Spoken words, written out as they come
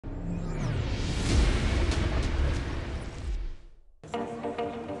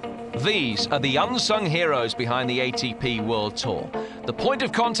These are the unsung heroes behind the ATP World Tour, the point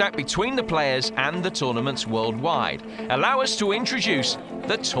of contact between the players and the tournaments worldwide. Allow us to introduce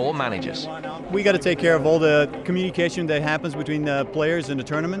the tour managers. We got to take care of all the communication that happens between the players and the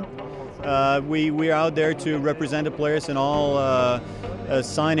tournament. We are out there to represent the players in all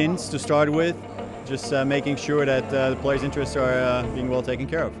sign-ins to start with, just making sure that the players' interests are being well taken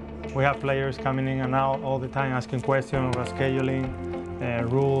care of. We have players coming in and out all the time asking questions about scheduling,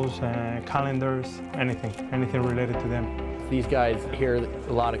 rules, calendars, anything related to them. These guys hear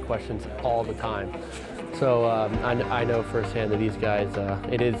a lot of questions all the time. So I know firsthand that these guys,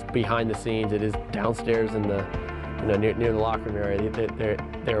 it is behind the scenes, it is downstairs in the, near the locker room area.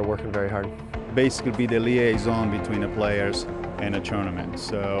 They're working very hard. Basically be the liaison between the players and the tournament.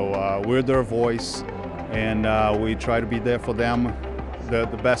 So we're their voice, and we try to be there for them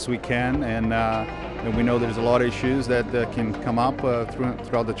the best we can, and we know there's a lot of issues that can come up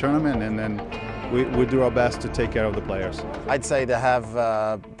throughout the tournament, and then we do our best to take care of the players. I'd say they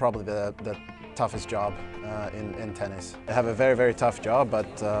have probably the toughest job in tennis. They have a very, very tough job,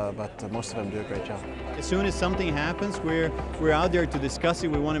 but most of them do a great job. As soon as something happens, we're out there to discuss it.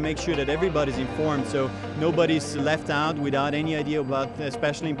 We want to make sure that everybody's informed, so nobody's left out without any idea about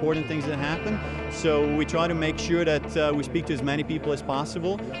especially important things that happen. So we try to make sure that we speak to as many people as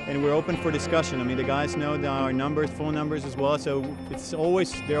possible, and we're open for discussion. I mean, the guys know our numbers, phone numbers as well, so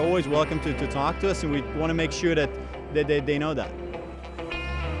they're always welcome to talk to us, and we want to make sure that they know that.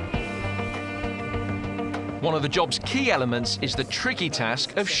 One of the job's key elements is the tricky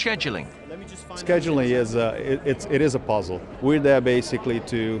task of scheduling. Scheduling is it is a puzzle. We're there basically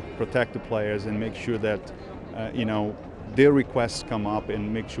to protect the players and make sure that their requests come up,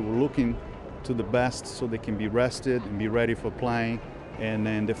 and make sure we're looking to the best so they can be rested and be ready for playing, and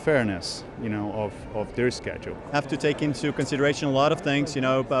then the fairness of their schedule. Have to take into consideration a lot of things,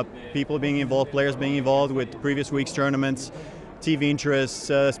 people being involved, players being involved with previous week's tournaments, TV interests,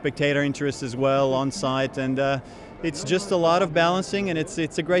 spectator interests as well on site, and it's just a lot of balancing, and it's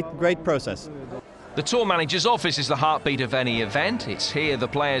a great process. The tour manager's office is the heartbeat of any event. It's here the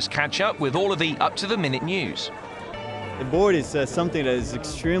players catch up with all of the up-to-the-minute news. The board is something that is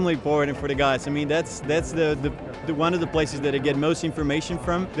extremely important for the guys. I mean, that's the one of the places that I get most information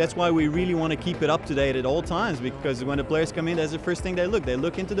from. That's why we really want to keep it up to date at all times, because when the players come in, that's the first thing they look. They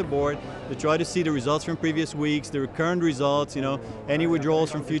look into the board, they try to see the results from previous weeks, the current results, any withdrawals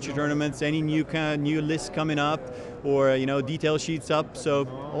from future tournaments, any new lists coming up, or detail sheets up. So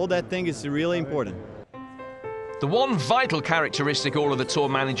all that thing is really important. The one vital characteristic all of the tour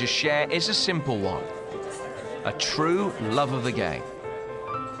managers share is a simple one: a true love of the game.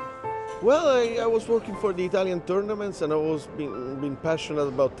 Well, I was working for the Italian tournaments, and I was being passionate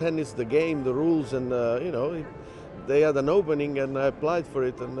about tennis, the game, the rules, and they had an opening, and I applied for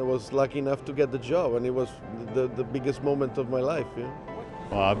it, and I was lucky enough to get the job, and it was the biggest moment of my life.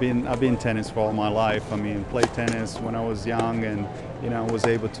 Well, I've been in tennis for all my life. I mean, played tennis when I was young, and was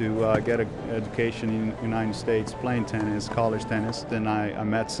able to get an education in the United States playing tennis, college tennis. Then I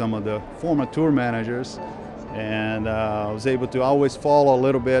met some of the former tour managers, and I was able to always follow a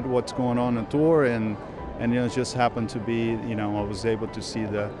little bit what's going on the tour, and it just happened to be, I was able to see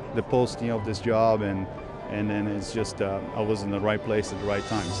the posting of this job, and then it's just I was in the right place at the right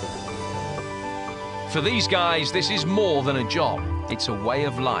time. So. For these guys, this is more than a job. It's a way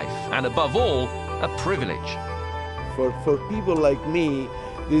of life, and above all, a privilege. For people like me,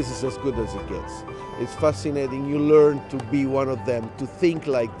 this is as good as it gets. It's fascinating. You learn to be one of them, to think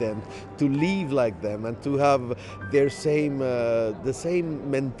like them, to live like them, and to have their the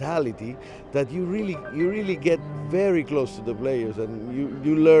same mentality, that you really get very close to the players, and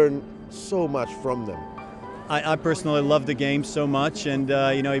you learn so much from them. I personally love the game so much, and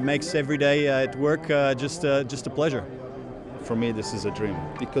it makes every day at work just a pleasure. For me, this is a dream,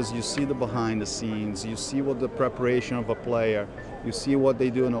 because you see the behind the scenes, you see what the preparation of a player, you see what they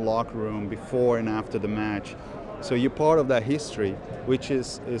do in the locker room before and after the match. So you're part of that history, which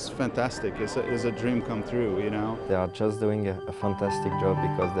is fantastic. It's a dream come true, They are just doing a fantastic job,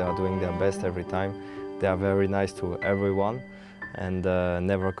 because they are doing their best every time. They are very nice to everyone, and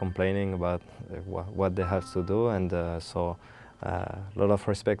never complaining about what they have to do, and so a lot of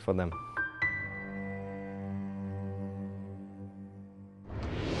respect for them.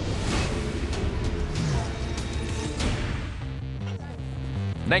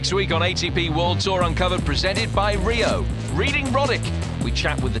 Next week on ATP World Tour Uncovered, presented by Rio, Reading Roddick, we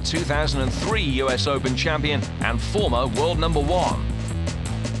chat with the 2003 US Open champion and former world #1.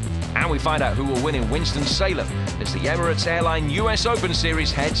 And we find out who will win in Winston-Salem as the Emirates Airline US Open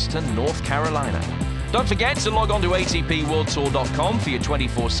Series heads to North Carolina. Don't forget to log on to ATPWorldTour.com for your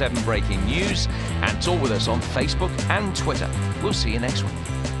 24/7 breaking news and talk with us on Facebook and Twitter. We'll see you next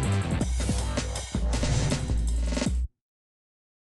week.